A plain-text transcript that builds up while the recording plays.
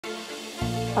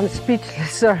I'm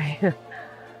speechless, sorry.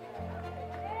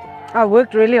 I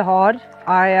worked really hard.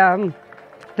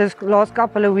 This last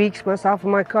couple of weeks, myself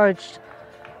and my coach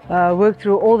worked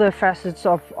through all the facets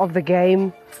of the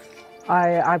game.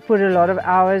 I put a lot of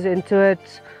hours into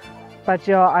it, but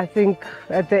yeah, I think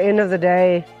at the end of the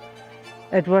day,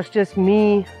 it was just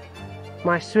me,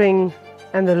 my swing,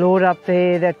 and the Lord up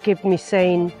there that kept me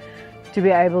sane to be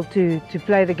able to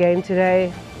play the game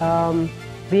today.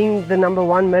 Being the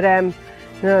 #1 mid-am,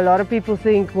 you know, a lot of people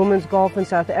think women's golf in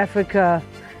South Africa,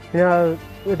 you know,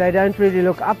 they don't really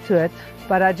look up to it,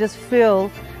 but I just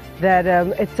feel that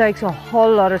it takes a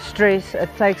whole lot of stress, it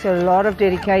takes a lot of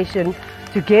dedication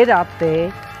to get up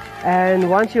there, and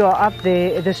once you are up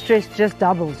there, the stress just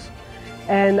doubles.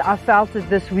 And I felt it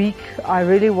this week. I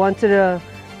really wanted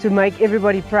to make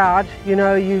everybody proud. You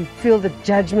know, you feel the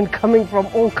judgment coming from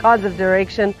all kinds of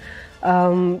direction,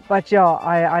 but yeah,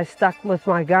 I stuck with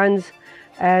my guns,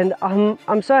 and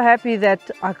I'm so happy that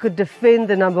I could defend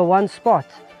the #1 spot,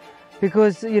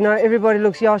 because you know, everybody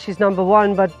looks, yeah, she's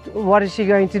 #1, but what is she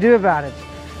going to do about it?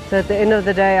 So at the end of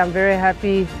the day, I'm very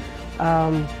happy.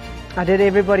 I did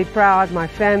everybody proud, my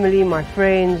family, my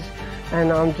friends,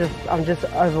 and I'm just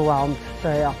overwhelmed. So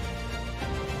yeah,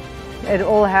 it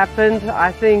all happened.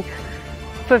 I think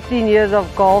 15 years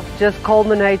of golf just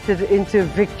culminated into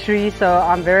victory, so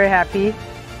I'm very happy.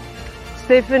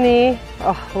 Stephanie,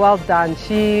 oh, well done.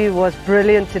 She was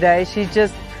brilliant today. She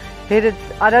just hit it.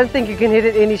 I don't think you can hit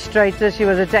it any straighter. She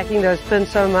was attacking those pins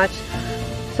so much.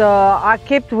 So I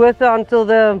kept with her until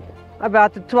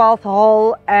about the 12th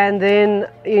hole, and then,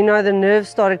 you know, the nerves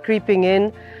started creeping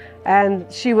in, and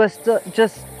she was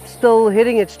still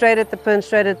hitting it straight at the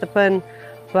pin,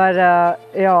 But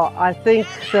yeah, I think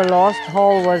the last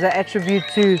hole was an attribute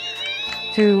to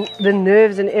the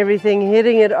nerves and everything,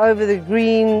 hitting it over the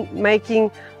green,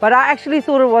 but I actually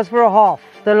thought it was for a half,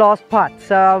 the last putt.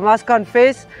 So I must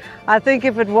confess, I think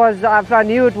if I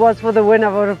knew it was for the win, I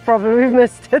would have probably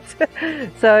missed it.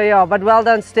 So yeah, but well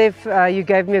done, Steph. You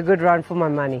gave me a good run for my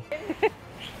money.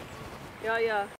 Yeah.